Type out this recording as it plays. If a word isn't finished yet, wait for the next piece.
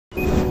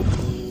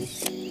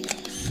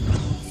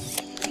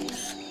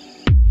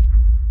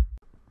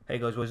Hey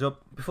guys, what's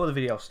up? Before the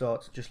video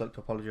starts, I'd just like to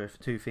apologise for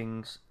two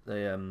things: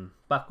 the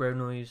background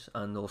noise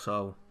and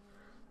also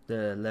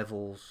the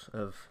levels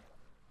of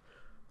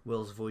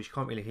Will's voice. You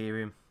can't really hear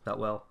him that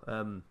well.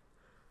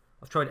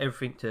 I've tried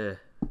everything to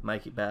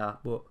make it better,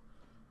 but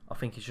I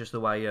think it's just the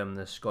way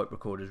the Skype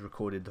recorders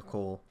recorded the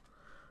call.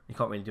 You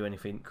can't really do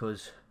anything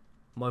because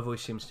my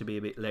voice seems to be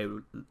a bit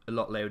loud, a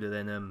lot louder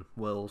than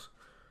Will's.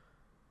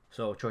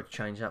 So I tried to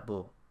change that,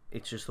 but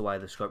it's just the way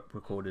the Skype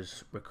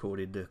recorders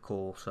recorded the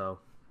call. So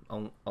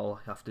I'll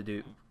have to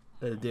deal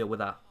with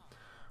that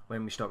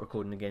when we start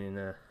recording again in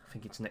I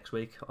think it's next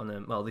week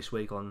on this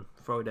week on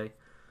Friday.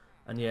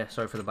 And yeah,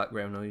 sorry for the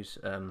background noise.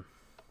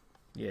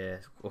 Yeah,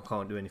 I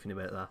can't do anything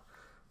about that.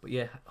 But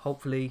yeah,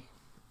 hopefully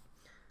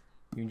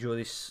you enjoy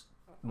this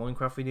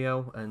Minecraft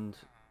video, and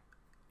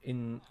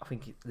I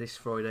think this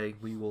Friday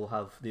we will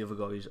have the other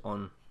guys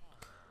on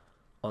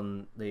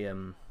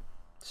the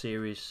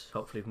series.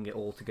 Hopefully we can get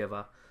all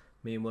together.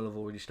 Me and Will have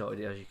already started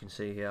it, as you can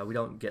see here. We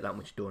don't get that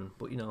much done,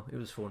 but you know, it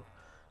was fun.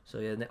 So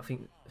yeah, I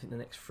think the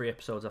next 3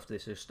 episodes after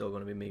this are still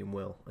going to be me and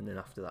Will, and then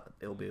after that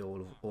it'll be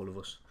all of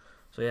us.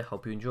 So yeah,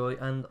 hope you enjoy,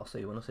 and I'll see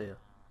you when I see you.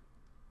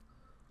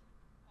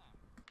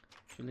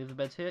 Should we leave the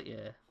beds here? Yeah,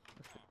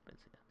 let's leave the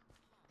beds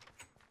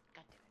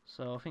here.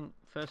 So I think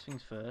first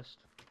things first.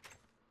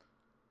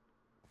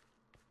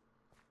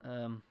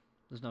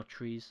 There's no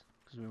trees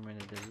because we're in a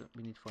desert.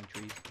 We need to find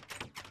trees.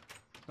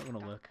 It's not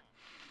going to work.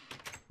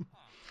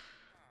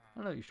 I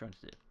know what you're trying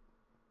to do.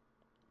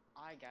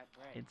 I got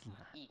bread. It's not.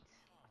 Eat.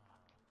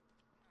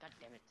 God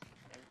damn it.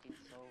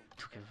 Everything's so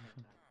Took different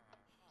everything.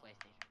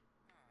 PlayStation.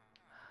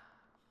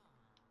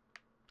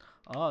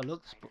 Oh,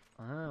 look.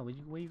 What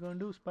are you going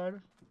to do,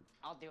 Spider?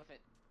 I'll deal with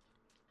it.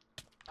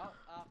 Oh,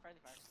 friendly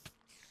fire.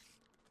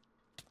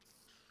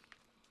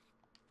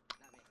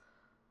 Not me.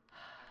 I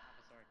don't have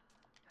a sword.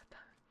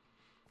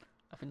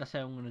 I think that's how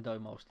I'm going to die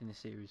most in this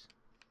series.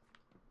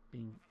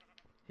 Being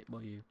hit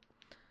by you.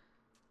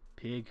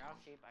 Pig. Ground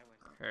sheep, I win.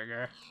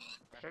 Pigger.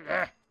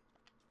 Understand.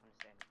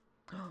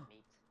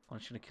 Meat. I'm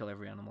just going to kill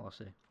every animal I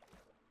see.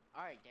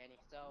 Alright, Danny,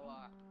 so,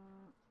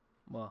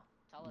 What?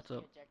 tell us What's the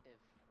up? objective.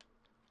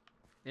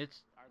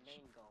 It's Our main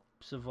goal.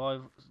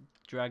 survive,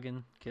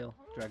 dragon, kill,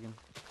 dragon,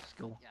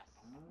 skull. Yes.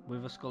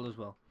 With a skull as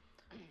well.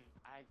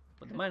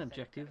 But the main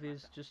objective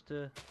is just to I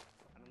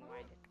don't know why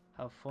I did.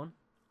 have fun.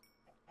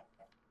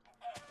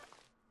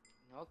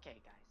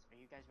 Okay, guys. Are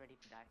you guys ready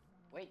to die?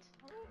 Wait.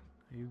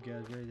 Are you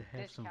guys ready to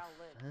have This some cow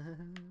lives.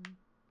 fun?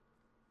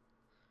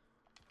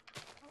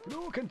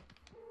 Broken!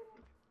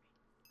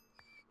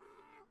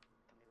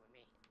 Come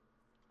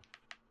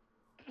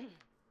with me.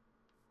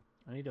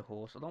 I need a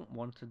horse. I don't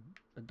want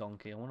a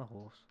donkey, I want a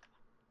horse.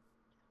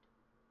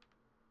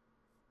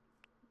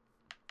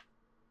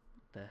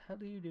 What the hell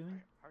are you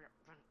doing? Hurry up,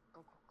 run.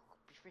 Go, go, go, go.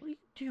 Be free. What are you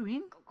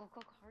doing? Go, go,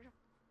 go, go. Hurry up.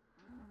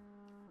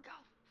 Go.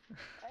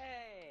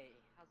 Hey,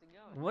 how's it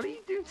going? What are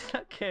you doing to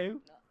that cow? No,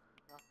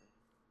 nothing.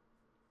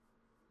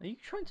 Are you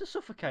trying to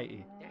suffocate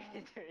it?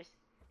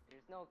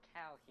 There's no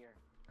cow here.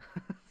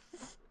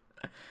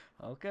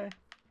 Okay.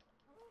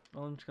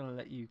 Well, I'm just gonna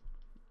let you.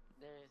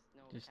 There's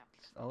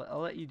no cow. I'll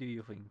let you do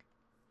your thing.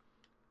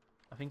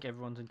 I think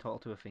everyone's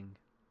entitled to a thing.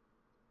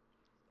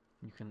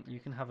 You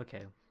can have a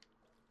cow.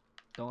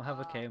 Don't have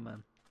a cow,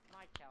 man.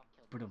 My cow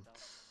killed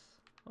himself.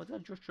 Oh, did I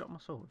just drop my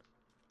sword?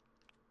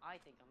 I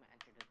think I'm gonna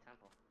enter the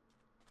temple.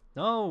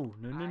 No!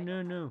 I don't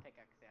have a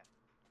pickaxe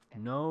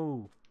yet.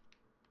 No!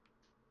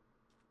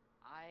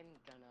 I'm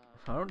gonna.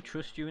 I don't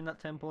trust you in that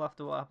temple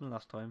after what happened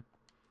last time.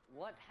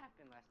 What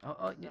happened last time?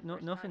 This is the no,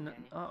 first nothing. Time,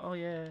 Danny. Oh,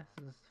 yeah,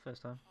 this is the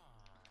first time.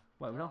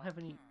 Wait, we don't have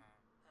any.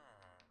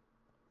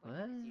 What?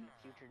 Well, You see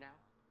the future now?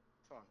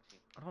 What's wrong with you?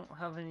 I don't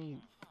have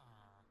any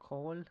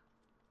coal.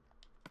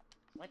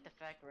 Like the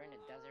fact we're in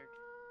a desert.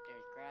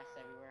 There's grass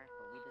everywhere,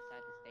 but we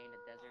decide to stay in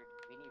the desert.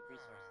 We need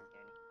resources,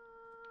 Danny.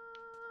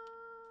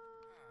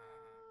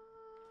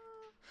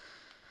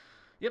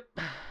 Yep.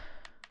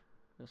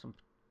 There's some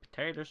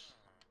potatoes.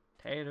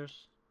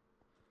 Potatoes.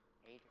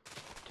 Haters.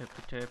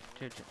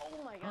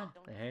 Oh my god,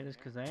 don't They do hate us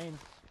that. because they ain't.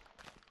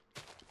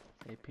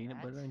 They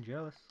peanut butter and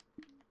jealous.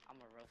 I'm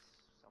gonna roast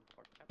some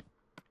pork chop.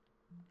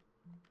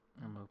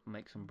 I'm gonna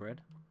make some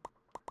bread.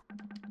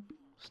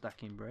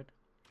 Stacking bread.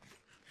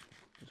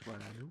 Just what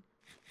I do.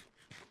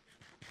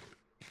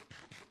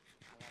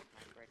 I like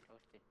my bread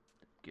toasted.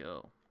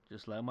 Go.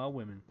 Just like my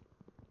women.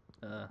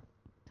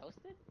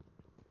 Toasted?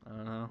 I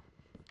don't know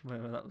where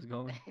that was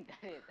going.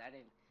 that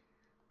didn't.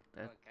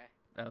 That- Okay.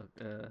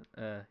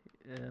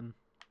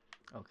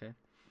 Okay.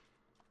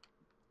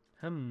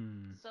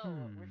 So,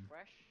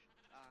 refresh.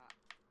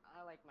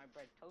 I like my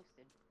bread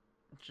toasted.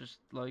 Just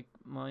like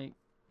my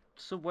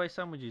Subway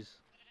sandwiches.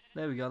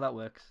 There we go, that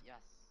works. Yes.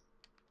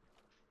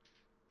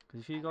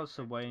 Because if you go to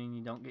Subway and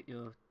you don't get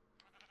your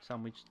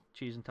sandwich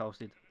cheese and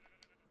toasted,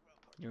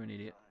 you're an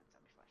idiot.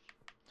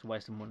 It's a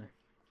waste of money.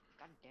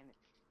 God damn it.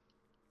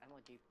 I'm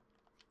on deep.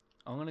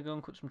 I'm gonna go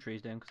and cut some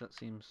trees down because that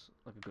seems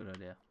like a good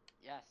idea.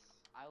 Yes,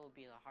 I will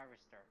be the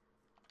harvester.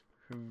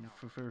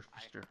 For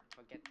Furster.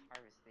 Forget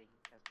harvesting.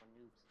 That's for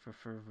noobs. For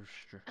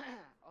Furster.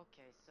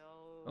 Okay, so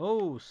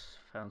Oh,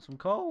 found some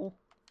coal.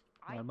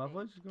 I Why my think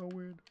voice is going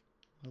weird?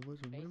 My voice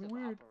is base really of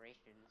weird.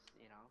 operations,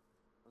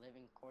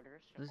 living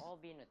quarters should This, all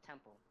be in a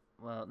temple.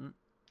 well,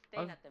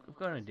 Staying at the I've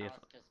got an villager's idea.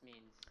 house just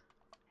means,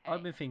 I've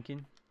hey, been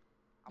thinking,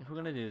 I'm if a we're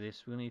gonna do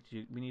communist. this,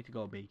 we need to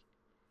go big.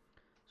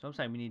 So I'm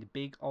saying we need a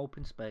big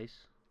open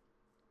space.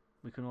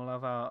 We can all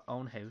have our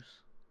own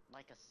house.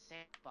 Like a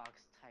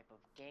sandbox type of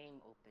game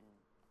open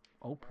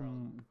world.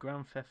 Open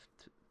Grand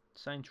Theft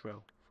Saints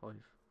Row 5.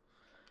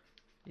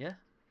 Yeah,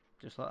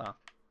 just like that.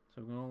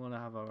 So we're all gonna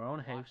have our own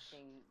house.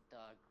 Watching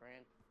the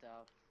Grand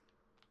Theft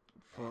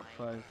 4,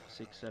 5,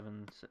 6,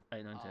 7,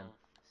 8, 9, 10. of San.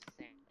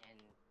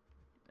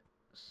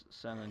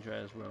 San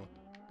Andreas Row.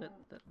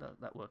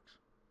 That works.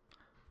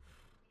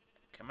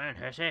 Come on,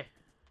 horsey.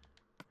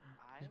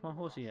 Is my I'm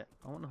horsey lost. yet?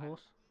 I want a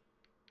horse.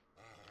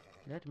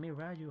 Let me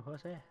ride you,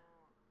 horsey.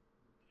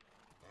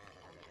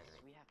 Yes,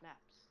 we have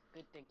maps.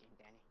 Good thinking,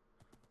 Danny.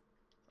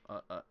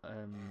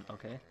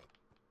 Okay.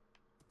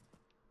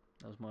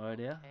 That was my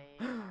idea. Okay,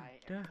 I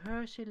The am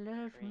horsey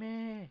love great.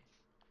 me.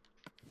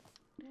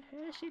 The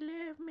horsey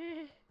love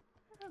me.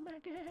 Oh my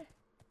god.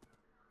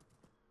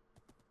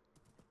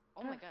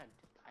 Oh my god,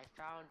 I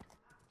found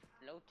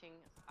floating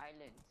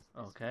islands.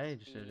 This Okay, must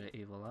just did be an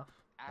evil laugh.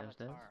 There's.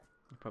 Avatar,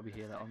 You probably the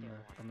hear that second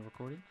on the one.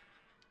 recording.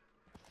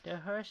 The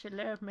horsey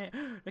love me.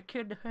 They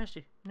killed the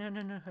horsey. No,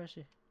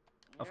 horsey.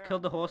 I've You're a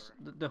killed the horse.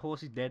 murderer. The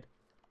horse is dead.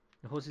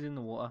 The horse is in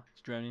the water.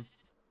 It's drowning.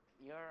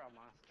 You're a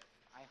monster.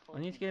 I I hope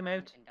need you to get him drown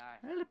out. and die.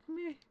 Help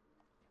me.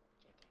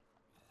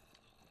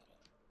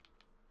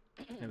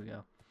 There we JK.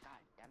 go.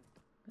 God damn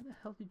it. Where the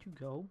hell did you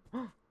go?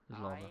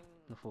 There's lava. I'm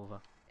The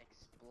lava.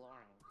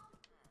 exploring.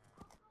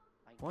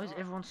 Like, Why is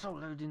everyone so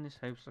loud in this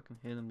house? I can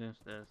hear them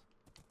downstairs.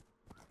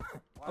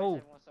 Why is Oh!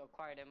 everyone so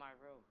quiet in my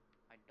room?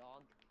 My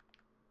dog?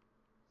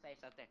 Say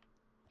something.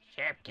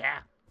 Shut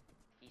up!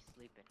 He's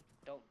sleeping.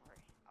 Don't worry.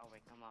 I'll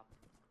wake him up.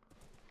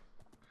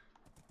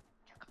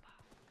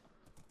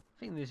 I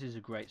think this is a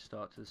great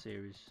start to the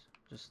series.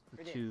 Just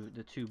It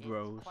the two is.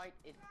 bros.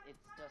 It's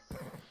just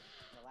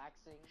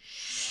relaxing,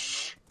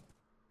 Shh.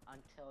 normal,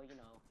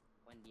 until,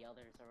 when the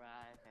others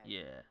arrive. And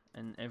Yeah,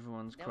 and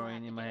everyone's then we have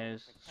crying to in get my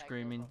house, overprotective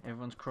screaming. of our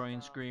Everyone's own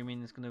crying, stuff.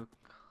 screaming. It's gonna.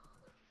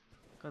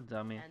 God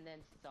damn it! And then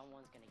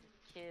someone's gonna get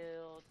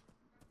killed.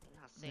 I'm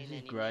not saying This is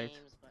any great.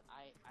 names, but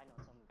I know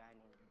some guy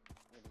named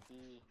with a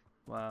D,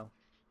 Wow,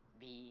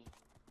 B,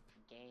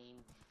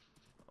 game.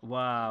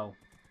 wow.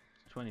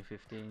 It's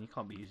 2015. You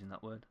can't be using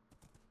that word.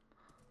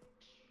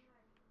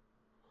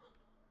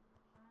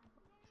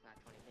 It's not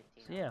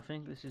 2015. So yeah, I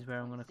think this is where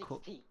I'm gonna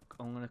cut. 2016.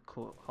 I'm gonna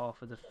cut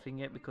half of the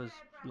thing out because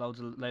loads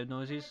of loud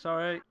noises.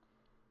 Sorry.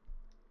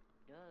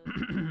 Duh.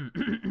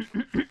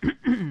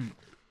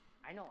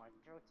 I know our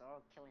throats are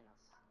all killing us.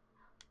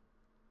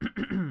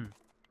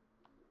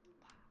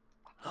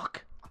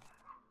 Look!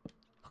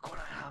 Look what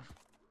I have!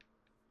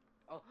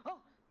 Oh,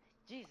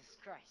 Jesus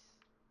Christ!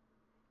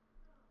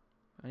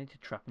 I need to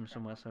trap him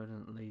somewhere so he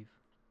doesn't leave.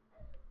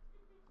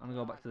 I'm gonna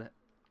go back to the...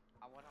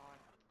 I went on.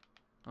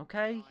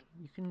 Okay,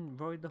 you can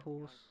ride the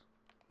horse.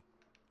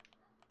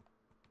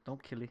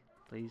 Don't kill it,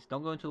 please.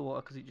 Don't go into the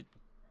water because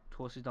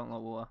horses don't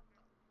like water.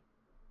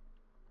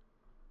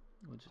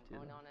 We'll just I'm do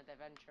going that. on an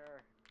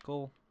adventure.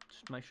 Cool.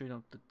 Just make sure you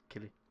don't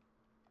kill it.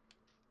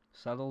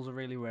 Saddles are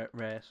really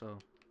rare, so...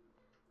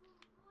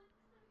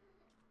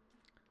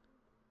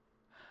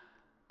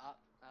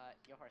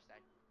 Your horse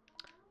died.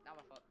 Not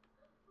my fault.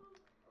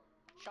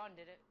 Sean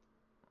did it.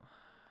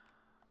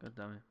 God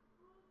damn it.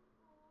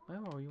 Where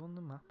are you on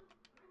the map?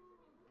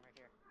 I'm right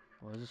here.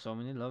 Why is there so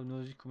many loud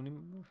noises coming in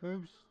my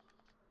house?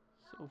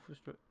 So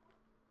frustrated.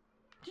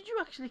 Did you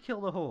actually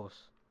kill the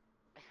horse?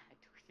 I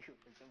told you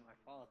it's not my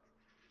fault.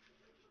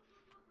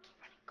 Keep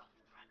running, go,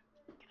 run.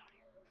 Get out of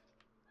here.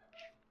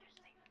 Shh, you're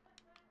safe.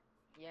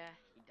 Yeah,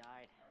 he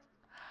died.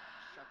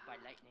 Struck by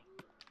lightning.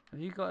 Have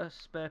you got a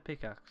spare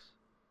pickaxe?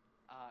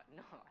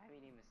 No, I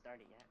haven't even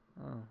started yet.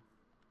 Oh.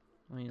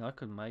 I mean, I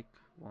could make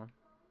one.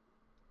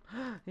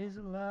 He's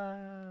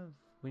alive!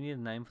 We need a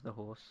name for the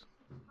horse.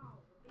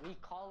 We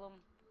call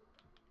him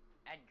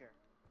Edgar.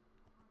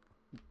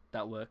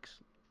 That works.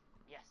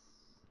 Yes.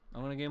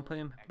 I'm gonna go and put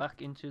him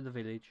back into the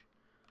village.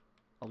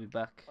 I'll be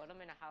back. Put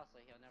him in a house so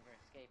he'll never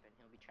escape and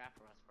he'll be trapped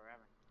for us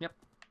forever. Yep.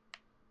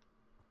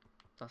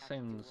 That Have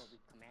to do what sounds we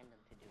command him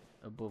to do.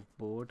 above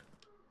board.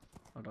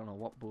 I don't know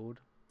what board.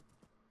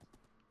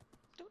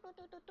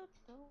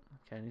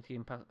 Okay, I need to get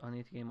him I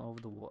need to get him over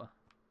the water.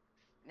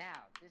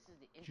 Now, this is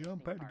the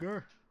Jump, interesting part.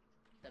 Edgar!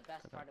 The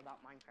best part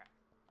about Minecraft.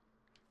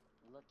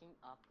 Looking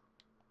up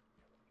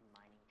and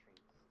mining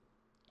trees.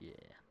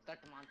 Yeah.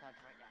 Start the montage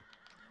right now.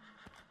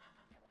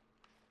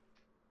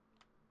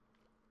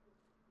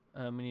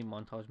 We need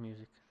montage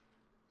music.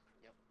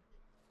 Yep.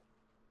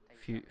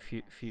 Take yourself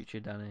in the Future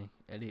Danny,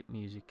 edit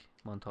music,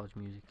 montage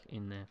music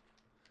in there.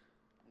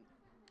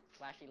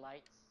 Flashy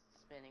lights,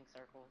 spinning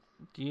circles.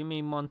 Do you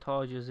mean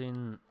montages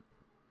in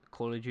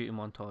Call of Duty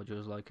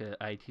montages like a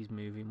 80s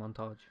movie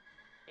montage?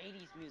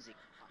 80s music.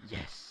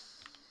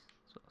 Yes!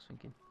 That's what I was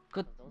thinking.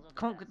 Good. Those are the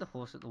Can't get the best.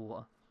 horse at the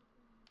water.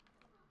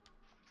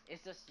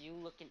 It's just you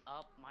looking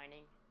up,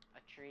 mining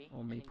a tree, Or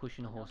and me then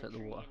pushing a horse another at the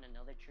tree, water. and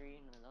another tree,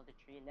 and another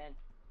tree, and then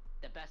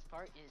the best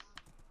part is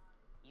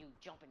you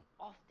jumping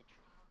off the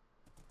tree.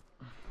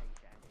 That's how you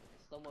should end it.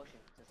 In slow motion,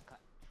 just cut.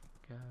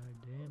 God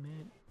damn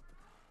it.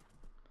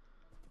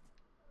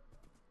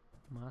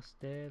 My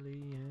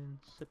stallion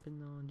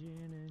sipping on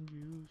gin and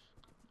juice.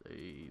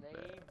 Lay Lay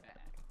back. back.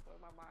 Where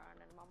my mind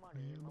and my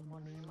money, my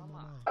money and my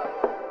mind.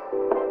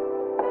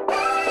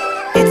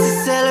 It's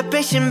a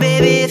celebration,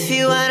 baby, if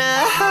you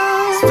wanna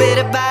split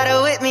a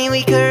bottle with me,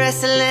 we could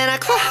wrestle in our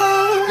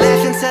clothes.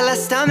 Laugh until our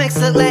stomachs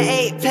look like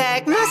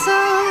 8-pack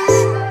muscles.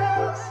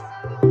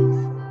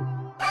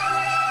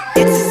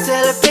 It's a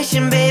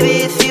celebration,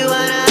 baby, if you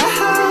wanna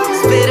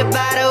split a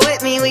bottle